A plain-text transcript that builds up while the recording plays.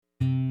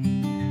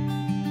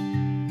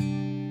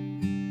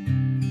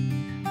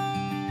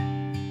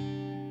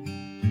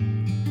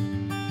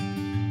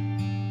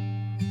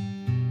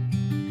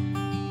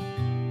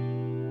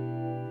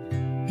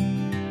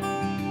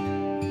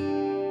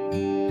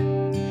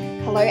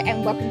Hello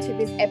and welcome to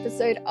this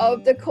episode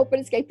of the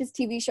Corporate Escapist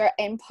TV show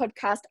and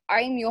podcast.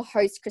 I am your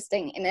host,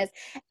 Christine Innes,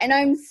 and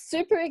I'm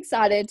super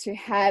excited to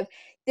have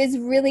this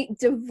really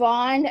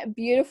divine,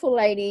 beautiful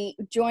lady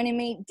joining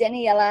me,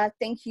 Daniela.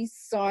 Thank you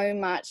so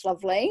much,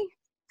 lovely.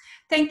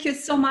 Thank you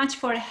so much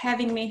for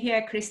having me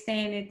here,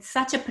 Christine. It's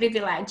such a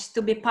privilege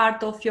to be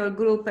part of your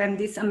group and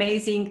this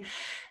amazing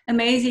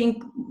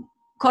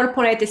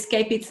corporate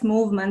escapist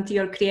movement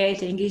you're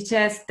creating. It's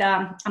just,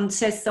 I'm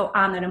just so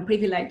honored and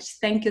privileged.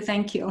 Thank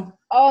you.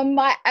 Oh,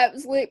 my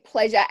absolute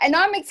pleasure. And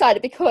I'm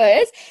excited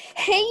because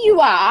here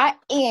you are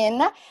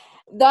in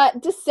the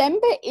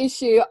December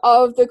issue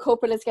of the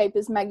Corporate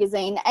Escapist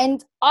magazine.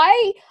 And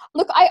I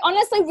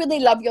honestly really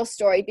love your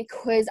story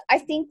because I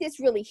think this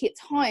really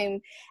hits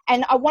home.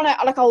 And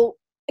I'll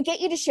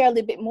get you to share a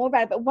little bit more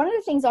about it. But one of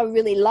the things I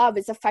really love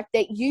is the fact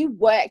that you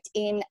worked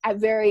in a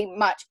very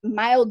much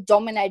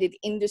male-dominated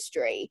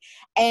industry.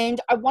 And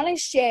I want to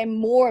share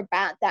more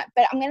about that.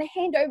 But I'm going to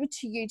hand over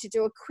to you to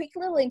do a quick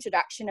little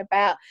introduction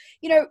about,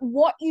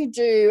 what you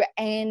do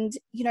and,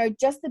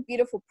 just the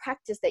beautiful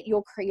practice that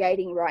you're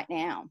creating right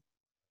now.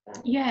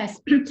 Yes.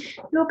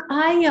 Look,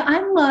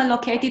 I'm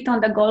located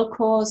on the Gold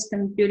Coast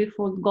and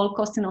beautiful Gold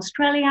Coast in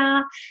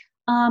Australia.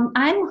 I'm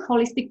a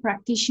holistic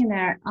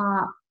practitioner.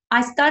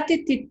 I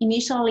started it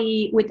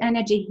initially with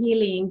energy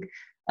healing,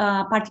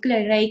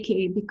 particularly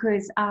Reiki,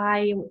 because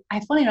I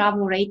fall in love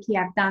with Reiki.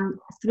 I've done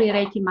 3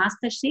 Reiki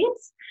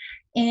masterships,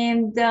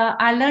 and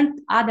I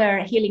learned other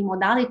healing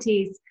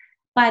modalities.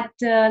 But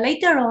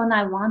later on,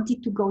 I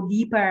wanted to go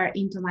deeper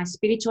into my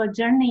spiritual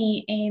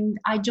journey, and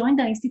I joined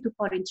the Institute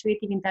for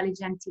Intuitive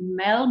Intelligence in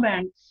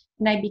Melbourne,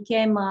 and I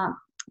became a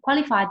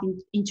qualified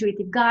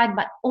intuitive guide,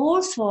 but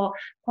also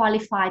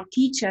qualified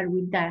teacher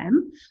with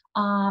them,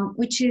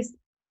 which is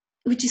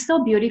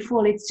so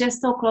beautiful. It's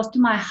just so close to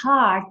my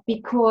heart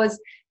because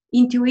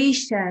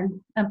intuition,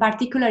 and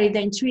particularly the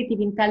intuitive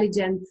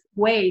intelligence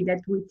way that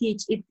we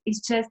teach,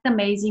 it's just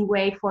amazing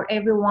way for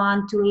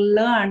everyone to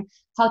learn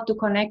how to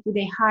connect with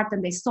their heart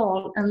and their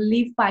soul and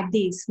live by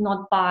this,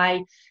 not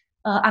by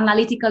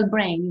analytical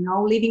brain,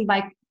 living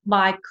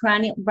by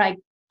cranial, by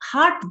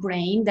heart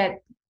brain that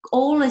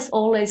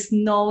always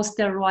knows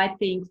the right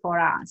thing for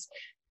us.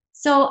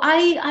 So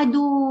I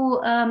do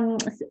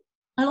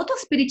a lot of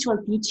spiritual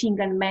teaching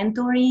and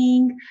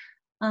mentoring,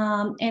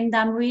 and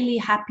I'm really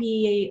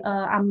happy.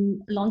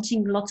 I'm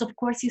launching lots of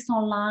courses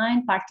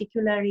online.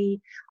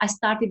 Particularly, I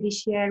started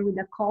this year with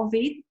the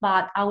COVID,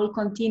 but I will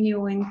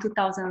continue in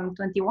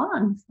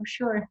 2021 for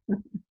sure.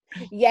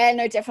 Yeah,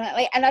 no,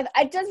 definitely. And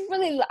I just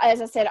really,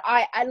 as I said,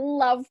 I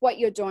love what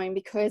you're doing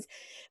because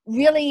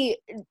really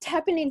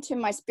tapping into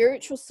my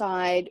spiritual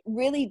side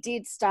really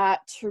did start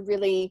to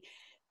really,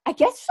 I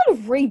guess, sort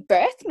of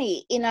rebirth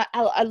me in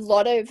a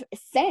lot of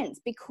sense,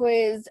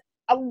 because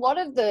a lot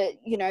of the,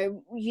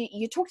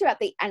 you talked about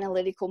the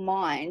analytical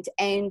mind,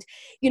 and,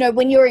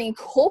 when you're in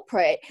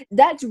corporate,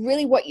 that's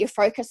really what you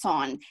focus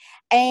on.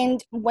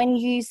 And when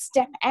you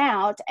step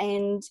out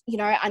and,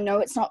 I know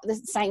it's not the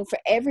same for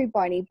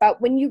everybody,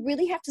 but when you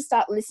really have to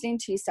start listening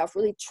to yourself,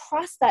 really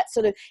trust that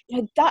sort of,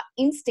 gut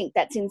instinct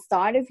that's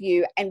inside of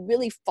you and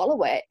really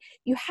follow it,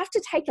 you have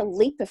to take a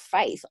leap of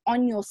faith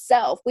on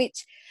yourself,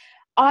 which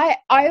I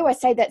always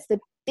say that's the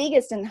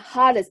biggest and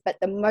hardest, but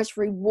the most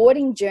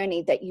rewarding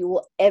journey that you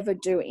will ever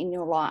do in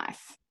your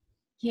life.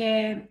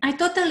 Yeah, I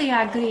totally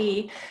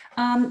agree.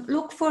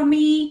 Look, for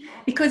me,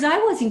 because I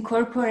was in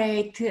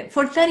corporate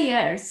for 30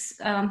 years,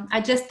 I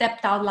just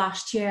stepped out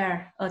last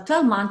year,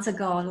 12 months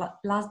ago,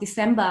 last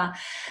December.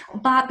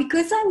 But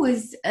because I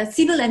was a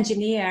civil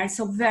engineer,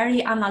 so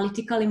very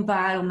analytical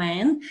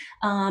environment,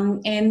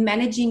 and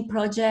managing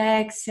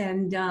projects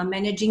and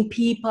managing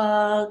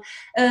people,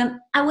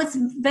 I was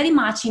very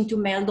much into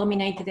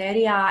male-dominated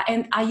area,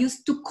 and I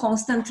used to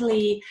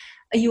constantly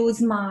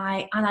use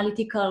my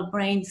analytical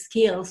brain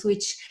skills,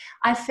 which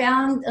I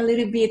found a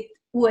little bit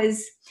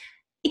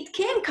it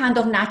came kind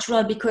of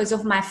natural because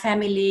of my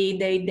family.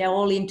 They're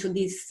all into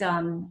this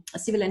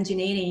civil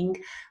engineering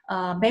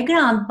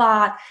background,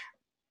 but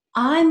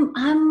I'm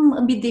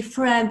a bit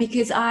different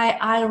because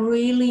I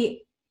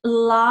really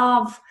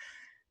love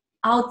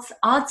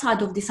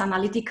outside of this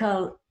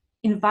analytical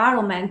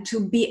environment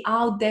to be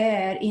out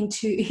there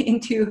into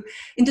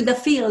the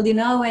field,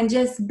 and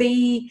just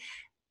be.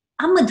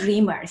 I'm a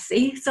dreamer,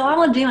 see? So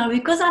I'm a dreamer.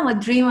 Because I'm a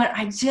dreamer,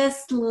 I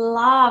just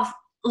love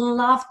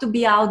to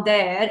be out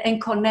there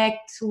and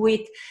connect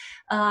with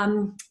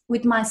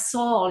my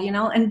soul,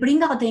 and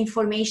bring out the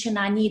information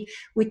I need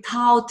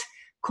without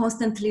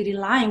constantly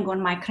relying on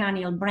my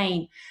cranial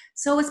brain.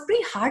 So it's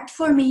pretty hard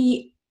for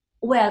me.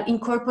 Well, in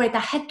corporate,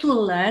 I had to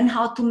learn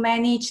how to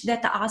manage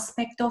that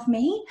aspect of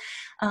me.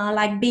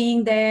 Like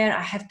being there,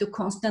 I have to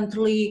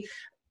constantly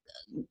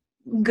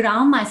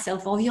ground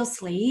myself,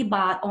 obviously,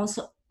 but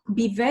also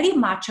be very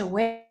much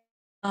aware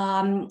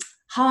how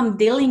I'm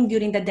dealing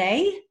during the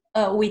day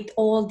with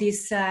all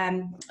this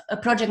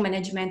project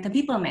management and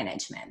people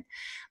management.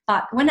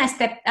 But when I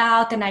stepped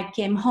out and I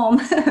came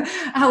home,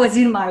 I was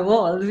in my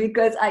world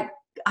because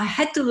I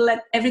had to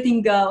let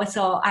everything go.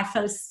 So I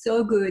felt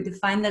so good.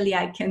 Finally,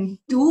 I can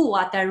do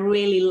what I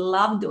really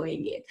love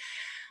doing it.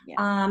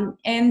 Yeah.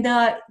 And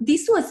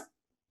this was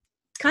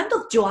kind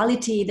of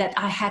duality that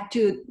I had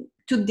to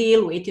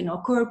deal with,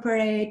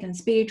 corporate and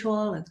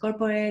spiritual and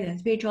corporate and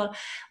spiritual.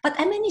 But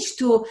I managed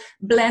to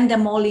blend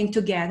them all in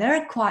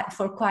together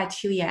for quite a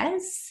few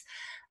years.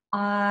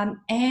 And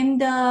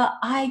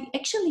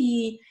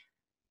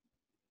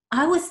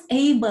I was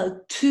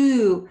able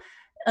to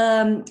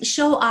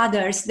show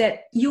others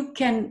that you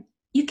can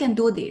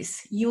do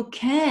this. You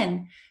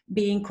can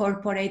be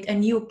incorporate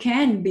and you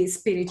can be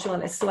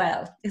spiritual as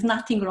well. There's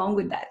nothing wrong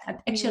with that. And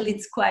actually,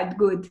 it's quite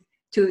good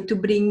to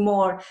bring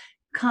more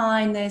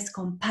kindness,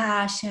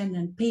 compassion,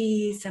 and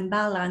peace and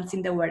balance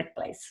in the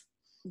workplace.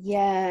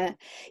 Yeah.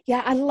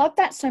 I love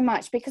that so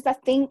much, because I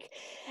think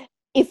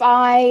if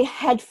I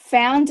had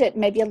found it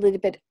maybe a little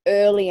bit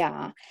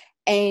earlier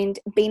and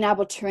been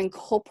able to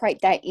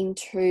incorporate that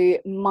into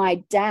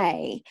my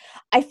day,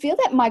 I feel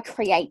that my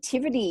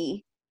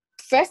creativity,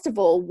 first of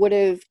all, would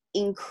have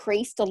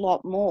increased a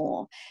lot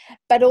more,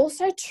 but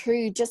also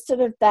too, just sort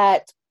of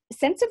that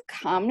sense of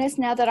calmness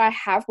now that I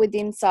have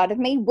within inside of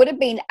me would have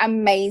been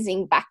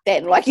amazing back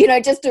then. Like,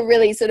 just to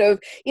really sort of,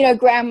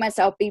 ground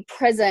myself, be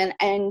present,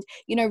 and,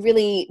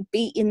 really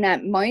be in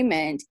that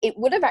moment. It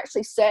would have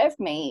actually served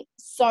me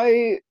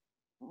so,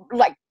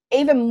 like,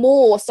 even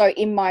more so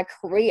in my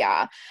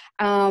career.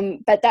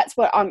 But that's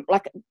what I'm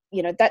like,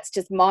 that's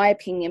just my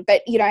opinion.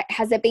 But,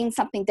 has there been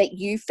something that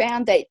you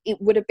found that it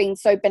would have been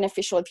so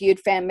beneficial if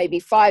you'd found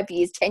maybe 5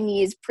 years, 10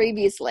 years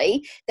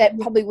previously that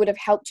probably would have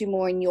helped you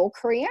more in your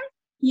career?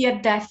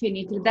 Yeah,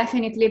 definitely.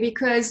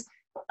 Because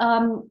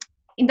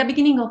in the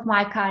beginning of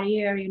my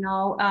career, you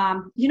know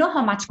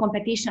how much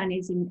competition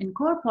is in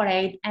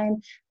corporate,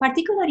 and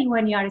particularly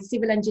when you are a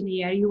civil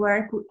engineer, you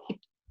work with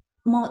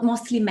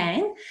mostly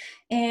men,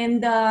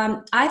 and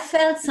I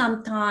felt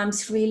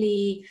sometimes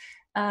really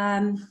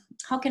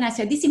how can I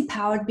say,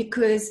 disempowered,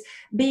 because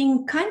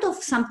being kind of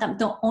sometimes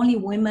the only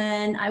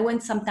women, I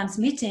went sometimes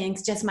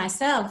meetings just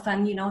myself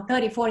and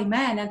 30, 40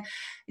 men, and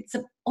it's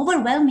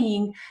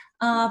overwhelming.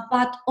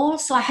 But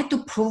also I had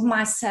to prove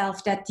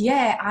myself that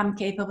I'm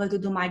capable to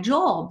do my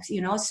job,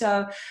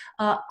 so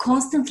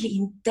constantly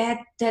in that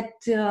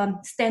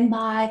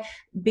standby,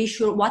 be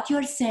sure what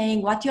you're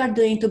saying, what you're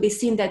doing, to be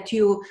seen that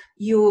you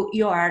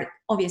are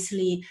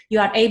obviously you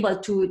are able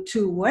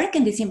to work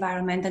in this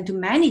environment and to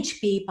manage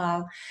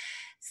people.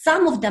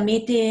 Some of the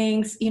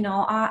meetings,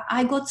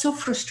 I got so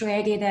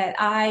frustrated that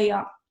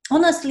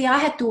honestly I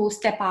had to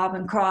step up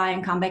and cry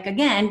and come back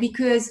again,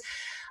 because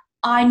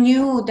I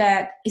knew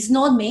that it's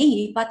not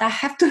me, but I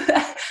have to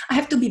I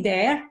have to be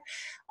there.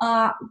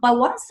 But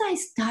once I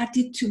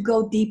started to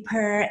go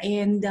deeper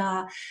and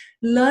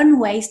learn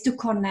ways to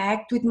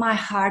connect with my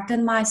heart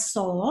and my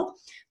soul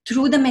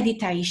through the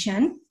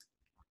meditation,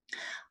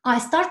 I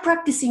start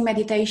practicing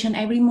meditation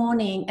every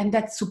morning, and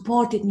that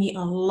supported me a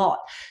lot.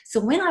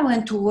 So when I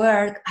went to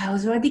work, I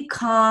was already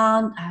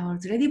calm, I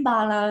was already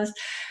balanced,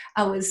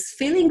 I was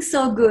feeling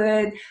so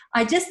good.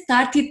 I just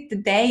started the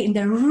day in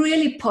a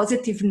really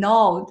positive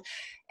note.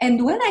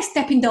 And when I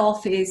step in the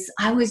office,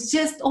 I was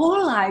just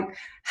all like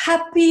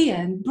happy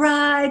and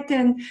bright,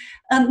 and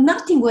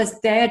nothing was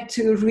there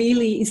to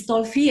really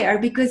install fear,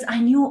 because I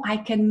knew I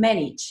can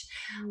manage.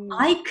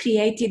 I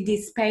created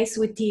this space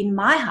within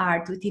my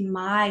heart, within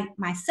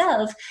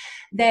myself,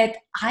 that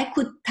I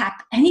could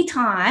tap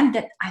anytime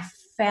that I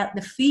felt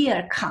the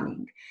fear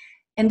coming.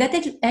 And that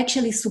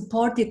actually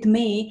supported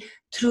me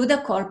through the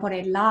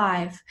corporate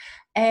life.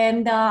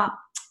 And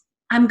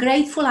I'm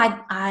grateful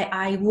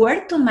I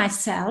worked on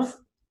myself.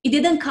 It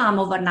didn't come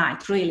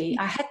overnight, really.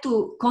 I had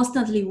to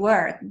constantly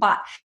work, but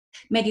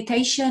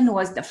meditation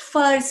was the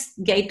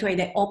first gateway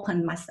that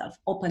opened myself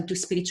open to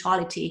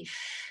spirituality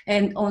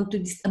and onto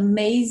this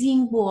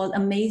amazing world,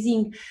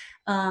 amazing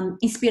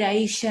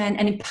inspiration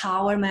and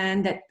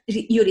empowerment that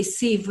you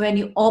receive when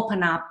you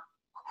open up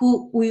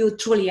who you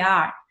truly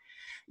are.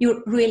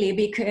 You really,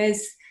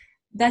 because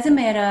doesn't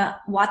matter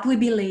what we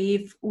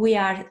believe, we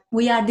are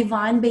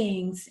divine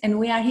beings, and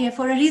we are here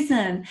for a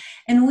reason,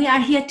 and we are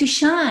here to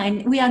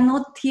shine. We are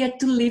not here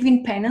to live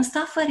in pain and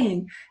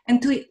suffering,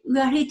 and we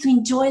are here to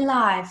enjoy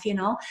life,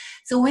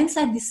 So once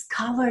I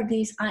discovered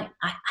this, I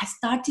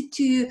started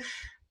to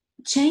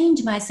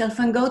change myself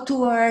and go to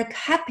work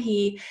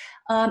happy.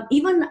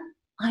 Even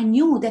I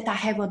knew that I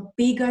have a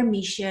bigger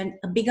mission,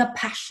 a bigger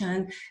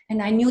passion,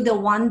 and I knew that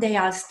one day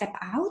I'll step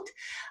out.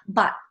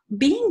 But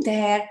being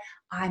there,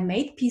 I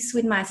made peace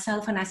with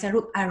myself, and I said,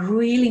 look, I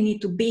really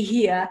need to be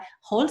here,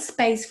 hold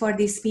space for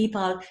these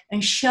people,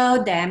 and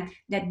show them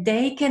that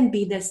they can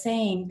be the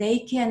same. They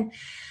can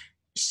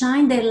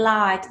shine their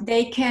light.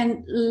 They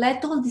can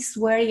let all this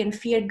worry and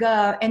fear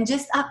go and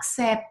just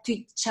accept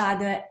each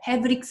other,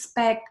 have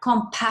respect,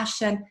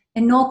 compassion,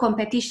 and no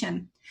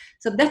competition.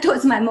 So that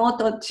was my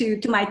motto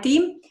to my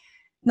team.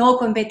 No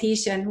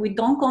competition. We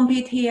don't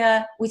compete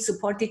here. We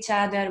support each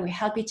other. We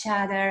help each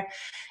other.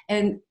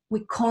 And we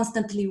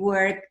constantly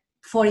work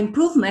for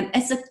improvement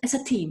as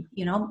a team,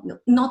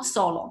 not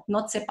solo,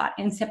 not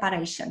in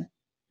separation.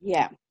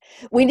 Yeah.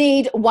 We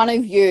need one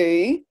of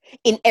you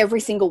in every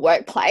single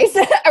workplace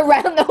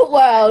around the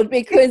world,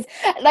 because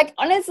like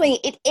honestly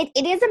it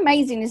is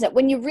amazing, is that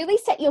when you really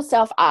set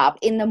yourself up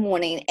in the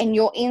morning and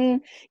you're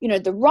in, you know,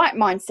 the right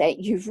mindset,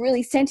 you've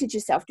really centered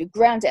yourself, to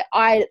ground it.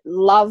 I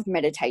love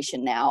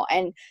meditation now,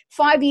 and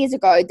 5 years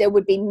ago there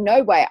would be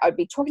no way I'd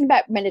be talking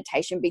about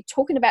meditation, be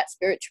talking about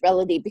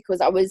spirituality,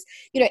 because I was,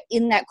 you know,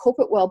 in that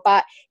corporate world.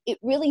 But it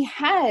really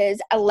has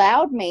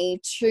allowed me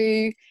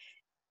to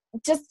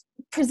just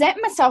present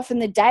myself in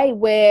the day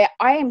where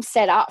I am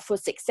set up for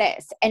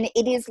success. And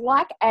it is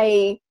like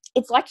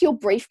it's like your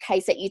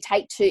briefcase that you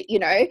take to, you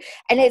know,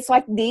 and it's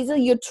like, these are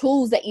your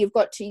tools that you've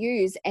got to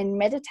use. And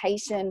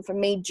meditation, for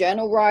me,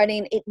 journal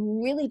writing, it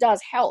really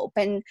does help.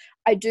 And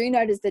I do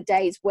notice the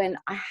days when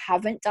I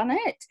haven't done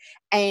it,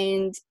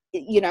 and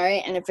you know,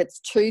 and if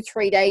it's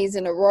 2-3 days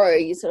in a row,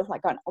 you're sort of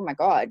like going, oh my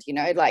God, you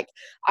know, like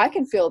I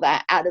can feel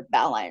that out of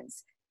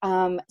balance.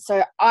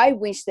 So I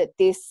wish that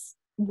this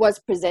was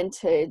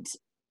presented,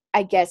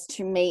 I guess,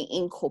 to me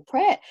in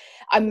corporate.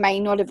 I may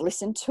not have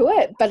listened to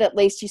it, but at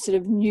least you sort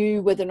of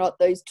knew whether or not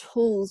those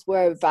tools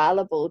were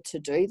available to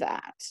do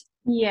that.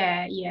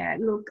 Yeah.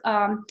 Look,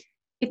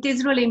 it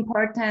is really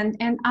important,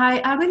 and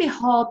I really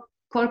hope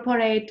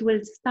corporate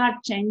will start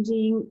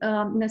changing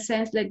in a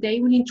sense that they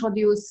will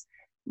introduce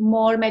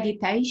more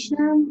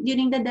meditation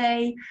during the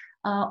day.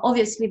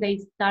 Obviously, they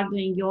start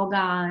doing yoga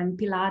and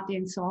Pilates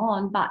and so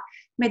on, but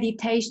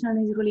meditation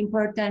is really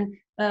important.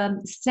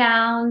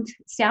 Sound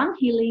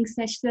healing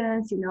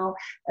sessions, you know,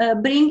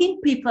 bringing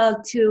people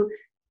to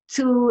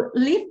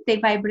lift the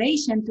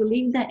vibration, to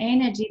lift the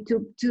energy,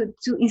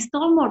 to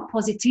install more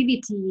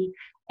positivity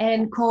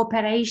and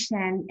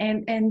cooperation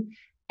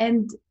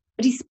and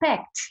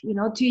respect, you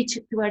know,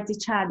 towards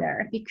each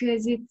other,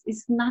 because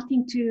it's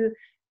nothing to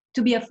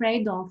be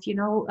afraid of, you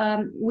know.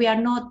 We are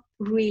not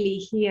really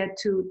here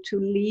to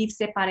live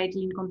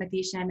separately in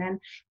competition, and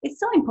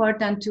it's so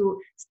important to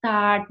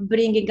start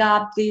bringing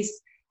up this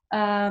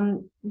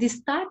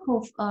type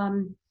of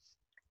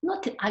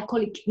not, I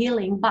call it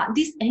healing, but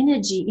this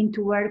energy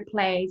into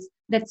workplace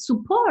that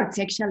supports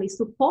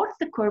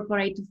the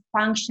corporate to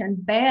function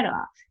better,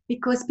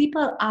 because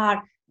people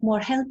are more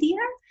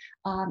healthier,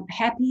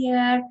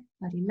 happier,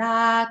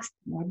 relaxed,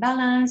 more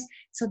balanced,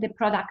 so the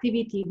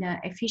productivity, the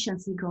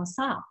efficiency goes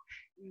up.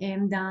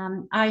 And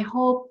I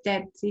hope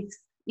that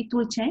it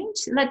will change.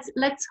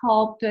 Let's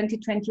hope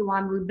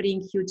 2021 will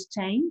bring huge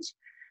change,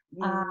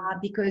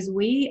 because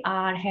we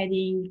are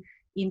heading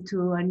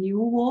into a new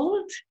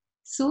world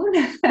soon.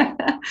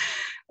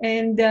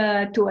 And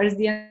towards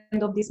the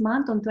end of this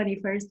month, on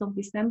 21st of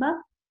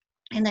December.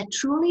 And I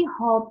truly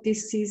hope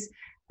this is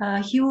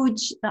a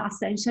huge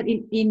ascension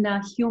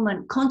in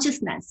human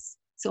consciousness,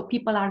 so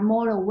people are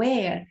more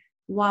aware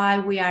why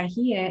we are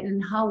here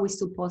and how we're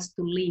supposed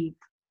to live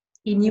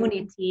in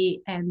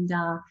unity and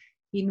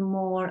in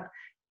more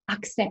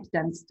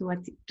acceptance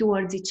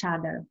towards each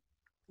other.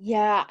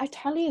 Yeah, I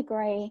totally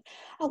agree.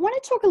 I want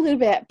to talk a little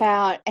bit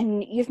about,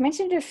 and you've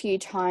mentioned it a few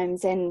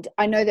times, and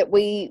I know that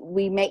we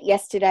met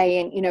yesterday,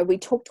 and you know, we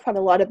talked quite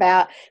a lot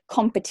about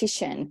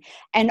competition.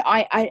 And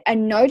I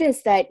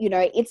noticed that, you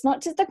know, it's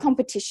not just the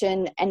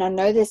competition, and I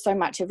know there's so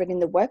much of it in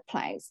the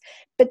workplace,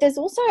 but there's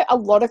also a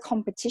lot of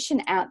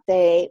competition out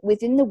there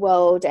within the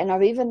world. And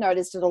I've even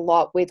noticed it a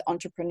lot with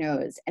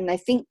entrepreneurs, and I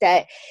think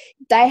that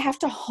they have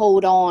to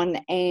hold on,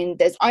 and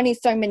there's only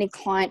so many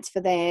clients for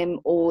them,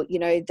 or you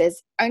know,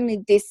 there's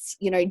only this,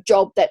 you know,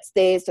 job that's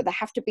there, so they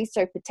have to be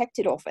so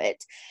protected of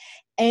it.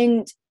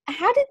 And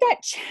how did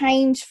that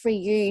change for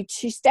you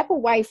to step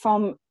away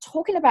from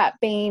talking about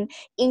being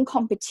in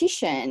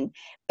competition,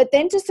 but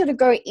then to sort of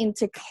go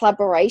into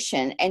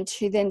collaboration, and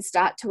to then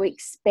start to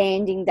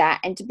expanding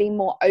that, and to be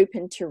more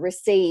open to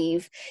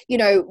receive, you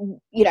know,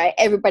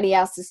 everybody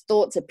else's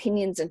thoughts,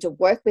 opinions, and to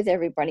work with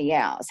everybody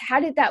else? How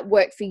did that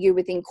work for you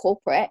within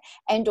corporate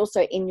and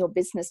also in your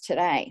business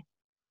today?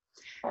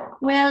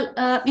 Well,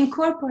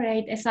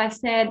 incorporate, as I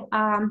said,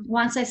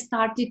 once I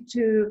started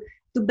to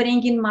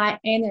bring in my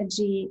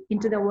energy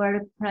into the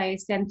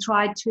workplace and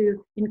try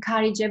to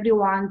encourage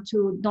everyone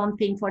to don't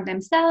think for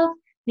themselves,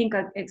 think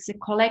as a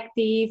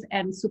collective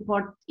and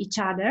support each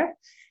other,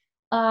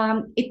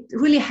 it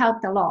really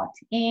helped a lot.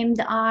 And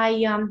I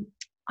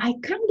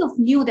kind of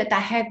knew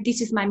that this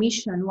is my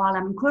mission while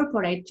I'm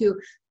incorporate,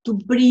 to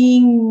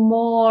bring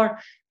more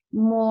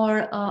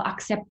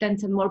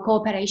acceptance and more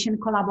cooperation,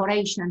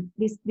 collaboration,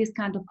 this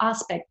kind of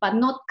aspect, but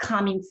not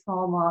coming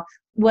from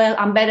well,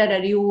 I'm better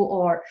than you,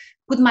 or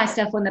put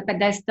myself on a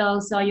pedestal,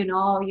 so you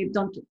know, you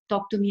don't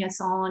talk to me and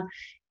so on.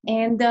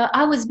 And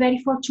I was very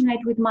fortunate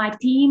with my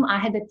team. I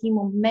had a team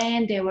of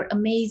men. They were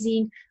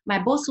amazing. My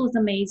boss was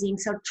amazing.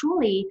 So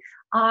truly,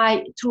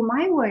 through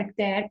my work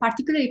there,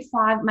 particularly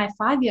my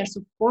 5 years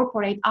of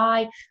corporate,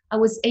 I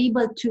was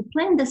able to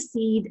plant the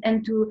seed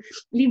and to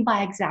live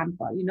by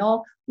example, you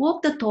know,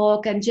 walk the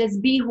talk and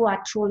just be who I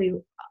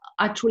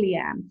truly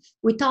am,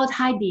 without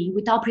hiding,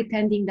 without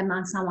pretending that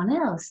I'm someone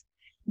else.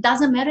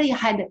 Doesn't matter if I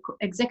had an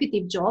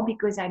executive job,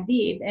 because I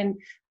did, and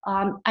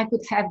I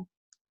could have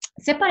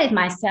separate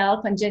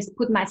myself and just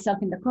put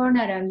myself in the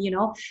corner and,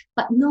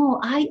 but no,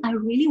 I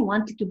really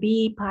wanted to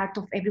be part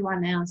of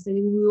everyone else.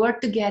 We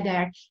work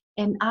together.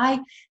 And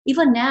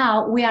even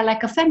now, we are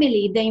like a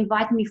family. They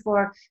invite me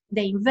for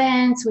the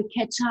events, we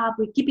catch up,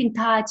 we keep in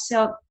touch.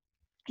 So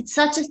it's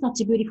such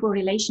a beautiful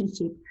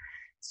relationship.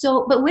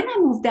 So, but when I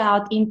moved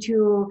out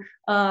into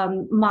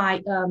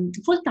my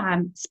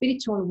full-time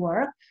spiritual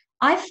work,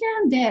 I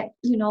found that,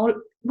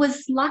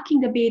 was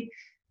lacking a bit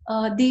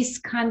this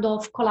kind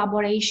of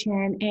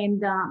collaboration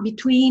and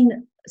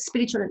between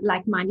spiritual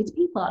like-minded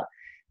people.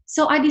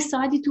 So I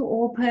decided to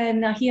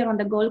open here on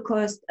the Gold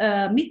Coast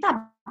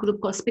meetup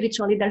group called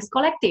Spiritual Leaders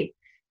Collective.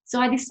 So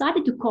I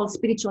decided to call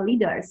spiritual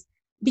leaders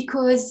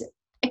because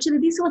actually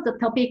this was the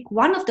topic,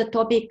 one of the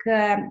topic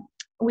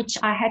which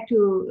I had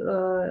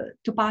to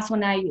pass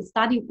when I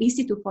studied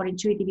Institute for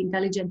Intuitive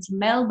Intelligence in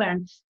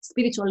Melbourne,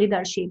 spiritual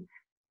leadership.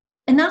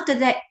 And after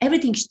that,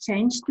 everything's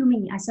changed to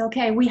me. I said,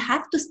 okay, we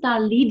have to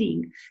start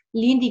leading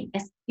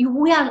as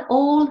we are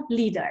all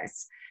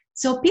leaders.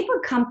 So people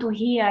come to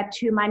here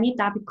to my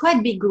meetup,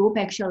 quite big group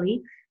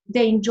actually.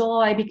 They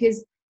enjoy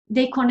because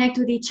they connect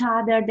with each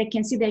other. They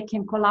can see they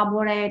can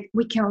collaborate.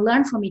 We can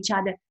learn from each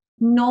other.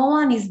 No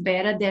one is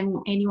better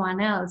than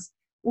anyone else.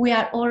 We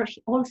are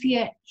all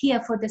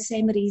here for the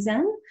same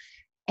reason.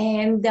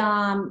 And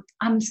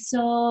I'm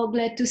so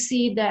glad to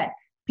see that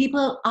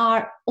people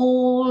are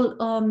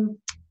all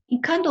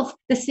in kind of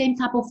the same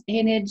type of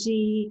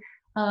energy.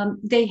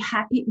 They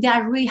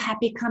are really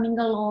happy coming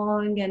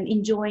along and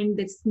enjoying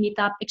this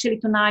meetup. Actually,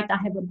 tonight I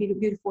have a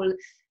beautiful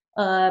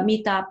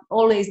meetup,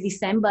 always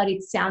December.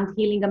 It's sound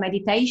healing, a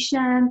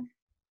meditation,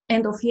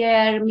 end of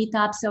year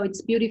meetup. So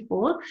it's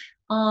beautiful.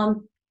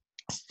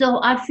 So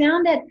I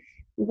found that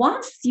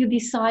once you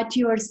decide to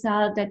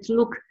yourself that,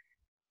 look,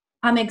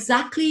 I'm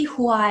exactly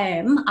who I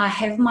am. I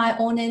have my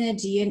own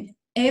energy, and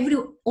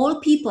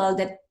all people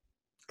that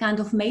kind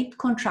of made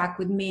contract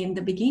with me in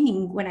the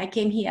beginning when I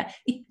came here,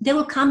 they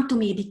will come to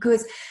me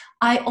because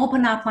I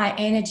open up my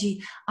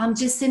energy. I'm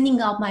just sending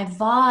out my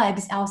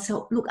vibes.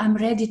 Also, look, I'm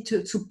ready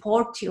to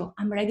support you.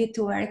 I'm ready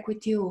to work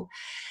with you.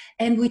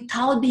 And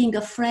without being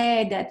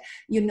afraid that,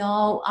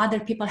 other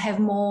people have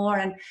more.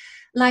 And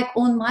like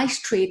on my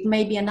street,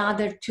 maybe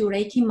another 2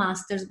 Reiki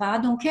masters, but I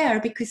don't care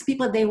because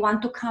people, they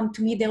want to come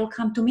to me, they will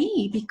come to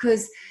me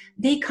because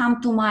they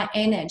come to my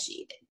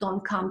energy. They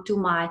don't come to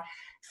my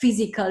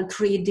physical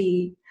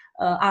 3D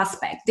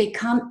aspect.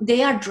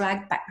 They are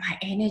dragged by my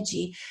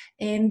energy,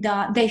 and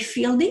they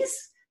feel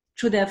this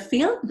through the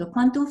field, the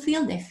quantum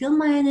field. They feel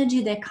my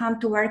energy. They come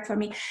to work for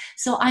me.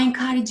 So I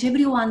encourage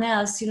everyone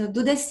else,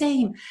 do the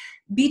same.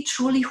 Be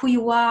truly who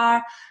you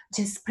are.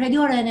 Just spread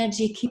your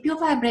energy, keep your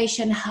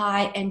vibration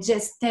high, and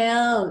just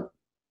tell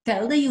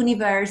the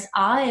universe,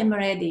 I am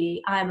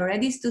ready. I am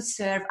ready to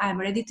serve. I am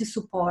ready to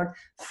support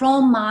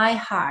from my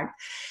heart.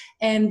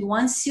 And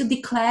once you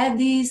declare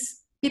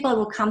this, people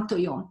will come to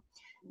you.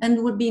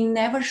 And will be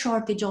never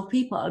shortage of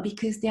people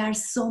because there are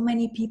so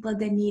many people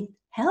that need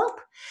help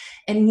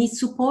and need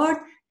support,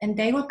 and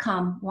they will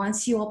come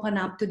once you open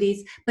up to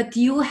this. But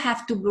you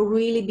have to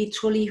really be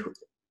truly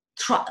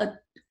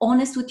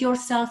honest with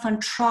yourself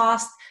and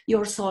trust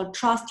your soul,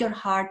 trust your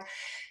heart,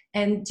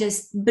 and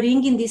just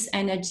bring in this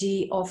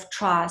energy of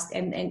trust.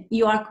 And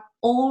you are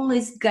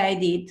always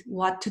guided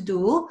what to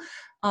do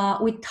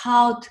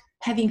without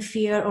having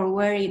fear or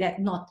worry that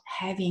not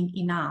having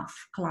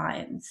enough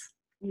clients.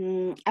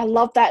 I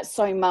love that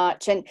so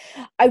much. And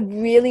I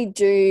really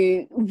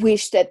do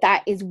wish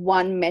that is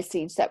one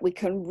message that we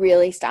can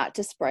really start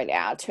to spread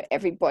out to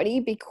everybody,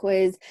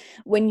 because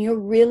when you're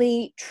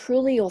really,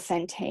 truly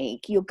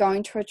authentic, you're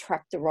going to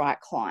attract the right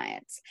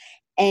clients.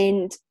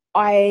 And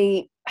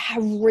I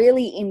have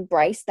really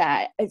embraced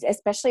that,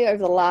 especially over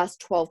the last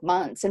 12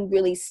 months, and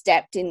really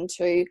stepped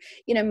into,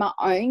 my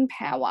own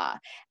power.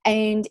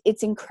 And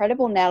it's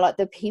incredible now, like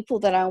the people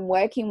that I'm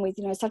working with,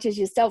 such as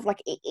yourself,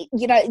 like,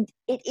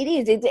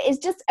 it's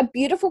just a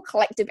beautiful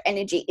collective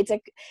energy. It's a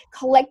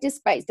collective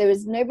space. There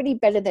is nobody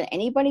better than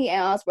anybody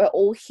else. We're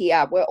all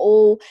here. We're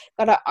all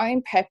got our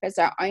own purpose,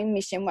 our own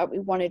mission, what we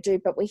want to do,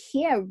 but we're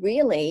here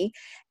really.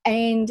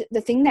 And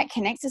the thing that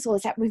connects us all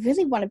is that we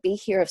really want to be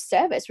here of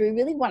service. We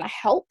really want to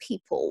help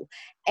people.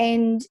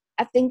 And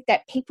I think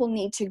that people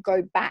need to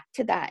go back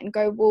to that and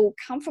go, well,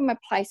 come from a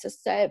place of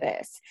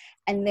service,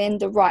 and then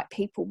the right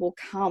people will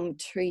come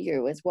to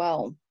you as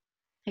well.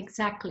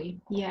 Exactly.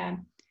 Yeah.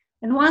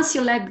 And once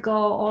you let go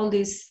all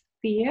this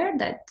fear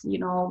that,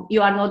 you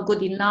are not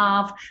good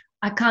enough,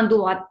 I can't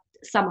do what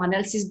someone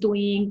else is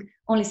doing,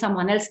 only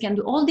someone else can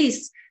do, all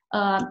these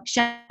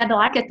shadow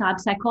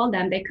archetypes, I call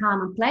them, they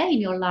come and play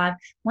in your life.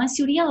 Once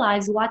you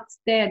realize what's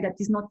there that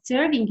is not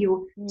serving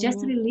you,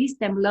 just release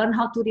them. Learn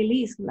how to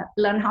release,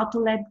 learn how to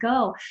let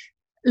go,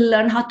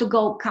 learn how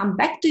to come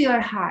back to your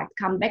heart,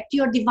 come back to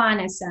your divine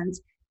essence,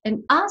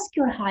 and ask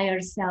your higher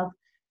self,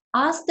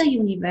 ask the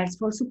universe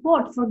for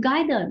support, for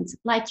guidance.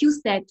 Like you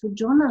said, to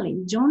journal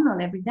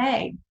every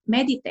day,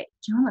 meditate,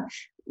 journal,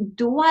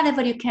 do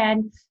whatever you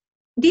can.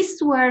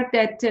 This work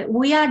that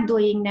we are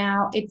doing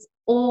now, it's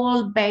all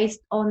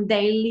based on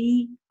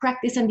daily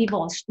practice and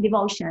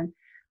devotion.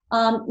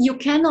 You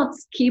cannot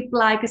skip,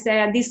 like say,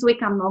 this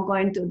week I'm not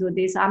going to do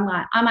this.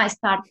 I might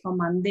start from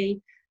Monday.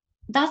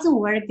 Doesn't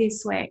work this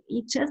way.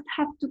 You just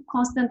have to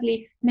constantly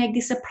make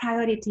this a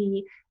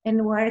priority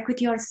and work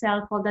with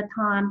yourself all the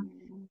time.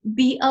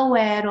 Be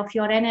aware of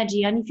your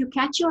energy. And if you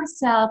catch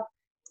yourself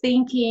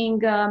thinking,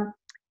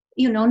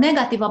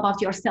 negative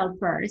about yourself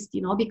first,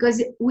 because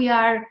we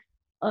are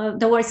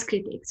the worst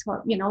critics.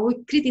 We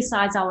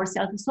criticize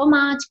ourselves so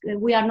much.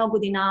 We are not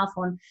good enough.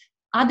 And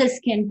others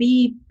can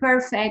be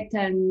perfect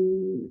and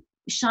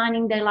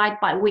shining their light,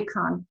 but we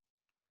can't.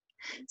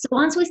 So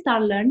once we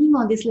start learning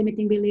on these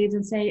limiting beliefs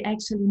and say,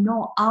 actually,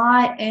 no,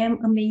 I am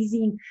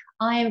amazing.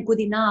 I am good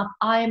enough.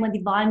 I am a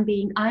divine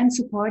being. I am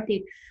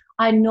supported.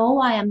 I know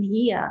I am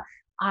here.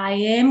 I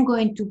am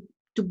going to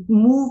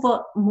move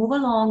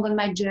along on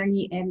my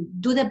journey and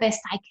do the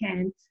best I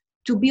can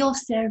to be of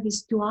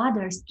service to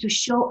others, to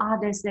show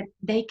others that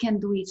they can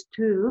do it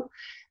too.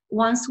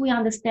 Once we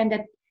understand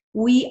that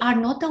we are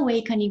not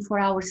awakening for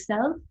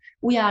ourselves,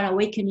 we are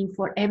awakening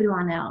for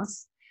everyone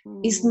else.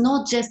 It's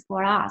not just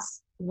for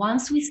us.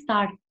 Once we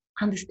start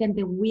understand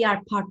that we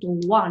are part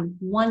of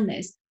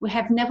oneness, we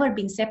have never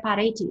been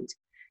separated,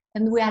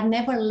 and we are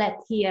never led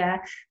here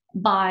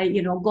by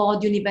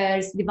God,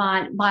 universe,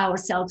 divine, by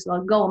ourselves,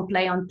 or go and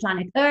play on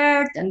planet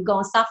Earth and go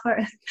and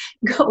suffer,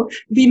 go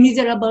be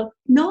miserable.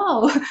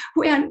 No,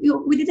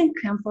 we didn't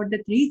come for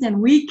that reason.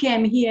 We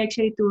came here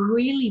actually to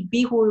really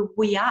be who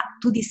we are,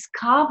 to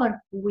discover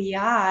who we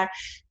are,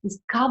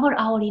 discover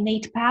our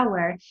innate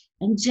power,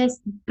 and just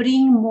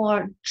bring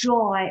more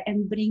joy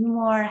and bring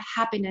more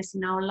happiness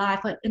in our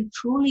life, and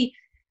truly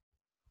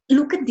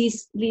look at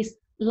this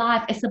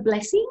life as a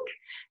blessing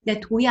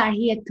that we are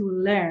here to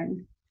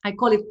learn. I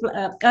call it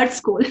Earth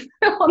School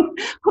on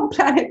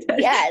planet Earth.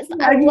 Yes,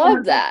 I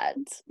love that.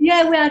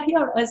 Yeah, we are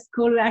here at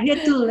school. We are here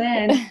to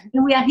learn,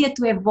 and we are here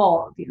to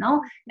evolve,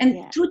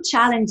 and through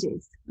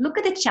challenges. Look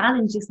at the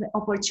challenges, the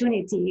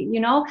opportunity,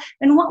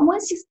 and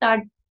once you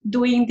start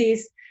doing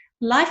this,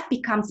 life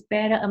becomes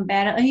better and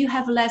better, and you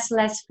have less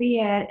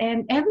fear,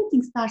 and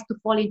everything starts to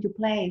fall into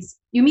place.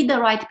 You meet the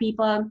right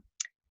people,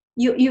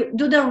 you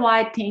do the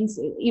right things,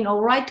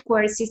 right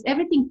courses,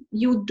 everything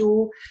you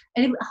do,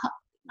 and it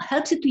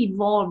helps you to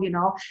evolve.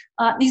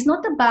 It's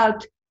not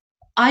about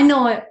I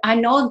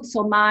know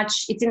so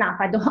much, it's enough,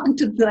 I don't want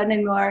to learn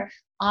anymore,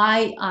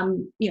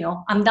 I'm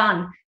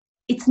done.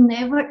 It's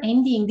never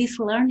ending, this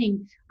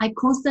learning. I've a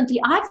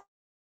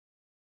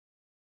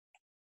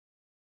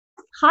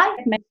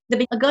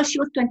girl, she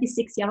was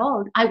 26 years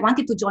old. I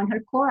wanted to join her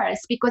course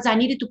because I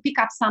needed to pick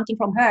up something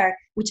from her,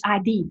 which I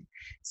did.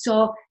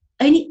 So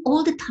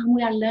all the time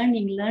we are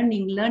learning.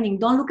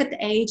 Don't look at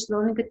the age,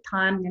 don't look at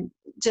time, and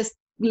just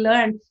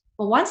learn.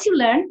 But once you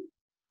learn,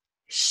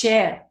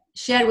 share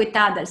with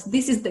others.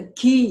 This is the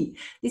key.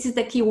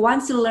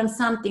 Once you learn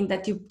something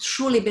that you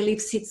truly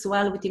believe sits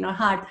well within your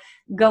heart,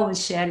 go and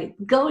share it.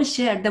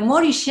 The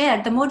more you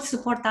share, the more you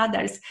support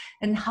others,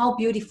 and how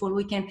beautiful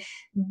we can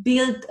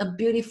build a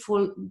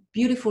beautiful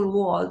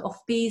world of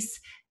peace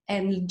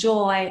and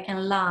joy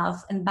and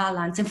love and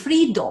balance and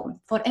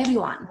freedom for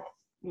everyone.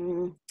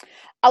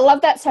 I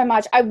love that so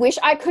much. I wish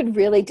I could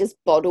really just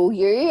bottle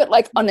you,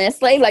 like,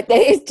 honestly, like,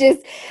 there is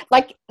just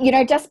like,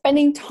 just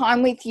spending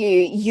time with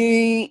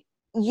you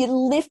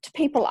lift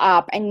people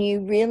up, and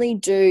you really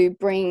do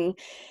bring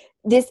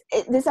this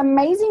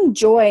amazing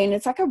joy, and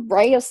it's like a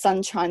ray of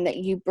sunshine that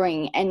you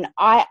bring. And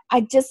I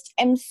just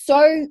am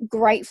so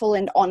grateful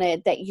and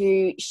honored that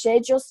you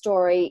shared your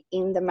story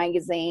in the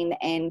magazine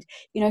and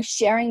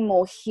sharing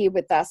more here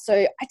with us. So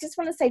I just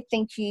want to say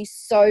thank you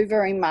so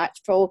very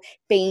much for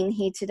being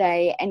here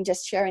today and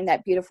just sharing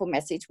that beautiful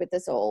message with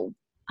us all.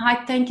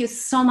 I thank you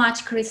so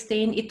much,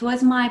 Christine. It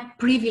was my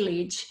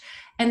privilege,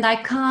 and I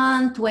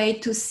can't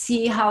wait to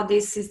see how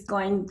this is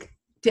going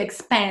to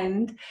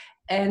expand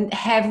and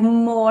have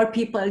more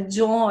people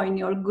join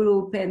your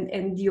group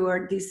and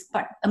your this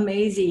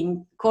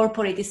amazing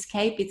corporate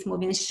escapist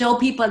movement. Show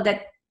people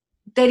that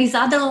there is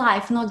other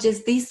life, not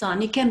just this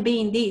one. You can be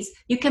in this,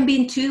 you can be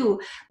in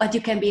two, but you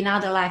can be in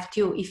other life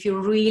too if you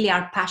really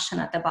are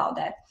passionate about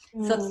that.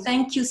 So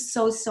thank you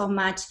so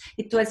much.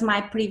 It was my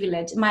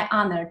privilege, my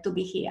honor to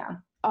be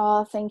here.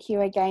 Oh, thank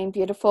you again.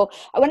 Beautiful.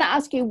 I want to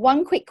ask you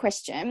one quick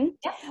question.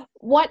 Yeah.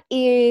 What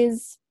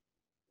is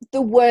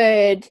the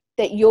word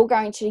that you're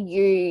going to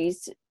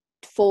use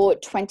for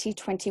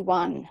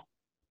 2021?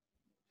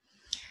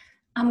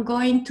 I'm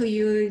going to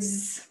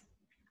use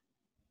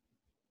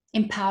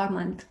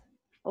empowerment.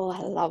 Oh, I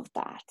love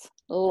that.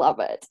 Love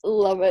it.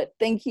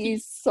 Thank you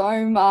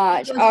so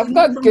much. I've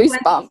got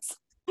goosebumps.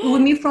 We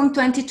move from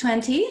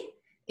 2020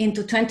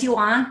 into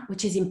 21,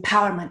 which is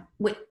empowerment,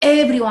 where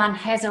everyone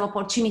has an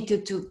opportunity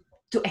to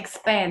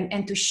expand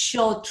and to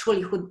show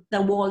truly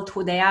the world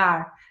who they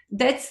are.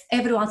 That's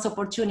everyone's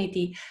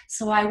opportunity.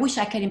 So I wish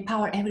I can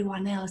empower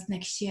everyone else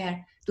next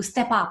year to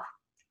step up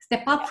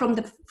from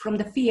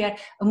the fear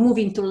and move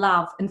into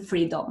love and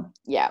freedom.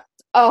 Yeah,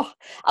 Oh,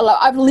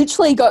 I've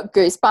literally got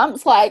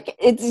goosebumps. Like,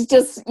 it's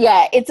just,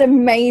 yeah, it's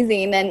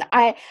amazing. And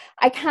I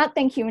can't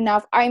thank you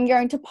enough. I'm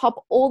going to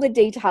pop all the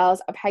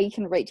details of how you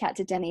can reach out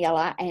to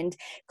Daniela and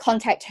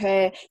contact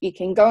her. You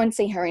can go and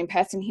see her in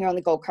person here on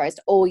the Gold Coast,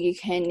 or you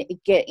can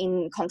get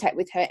in contact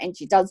with her, and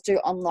she does do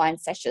online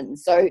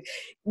sessions. So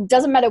it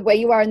doesn't matter where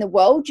you are in the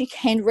world, you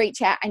can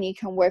reach out and you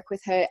can work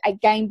with her.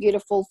 Again,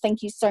 beautiful.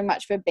 Thank you so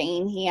much for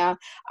being here.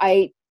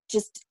 I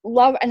just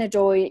love and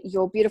adore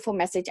your beautiful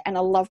message, and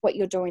I love what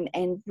you're doing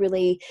and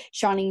really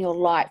shining your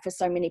light for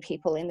so many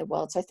people in the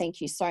world. So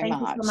thank you so much.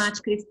 Thank you so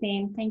much,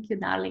 Christine. Thank you,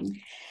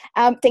 darling.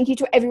 Thank you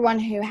to everyone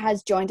who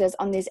has joined us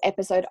on this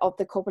episode of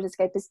the Corporate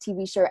Escapist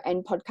TV show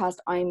and podcast.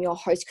 I am your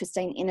host,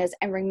 Christine Innes,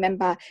 and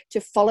remember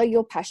to follow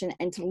your passion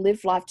and to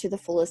live life to the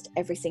fullest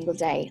every single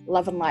day.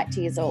 Love and light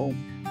to you all.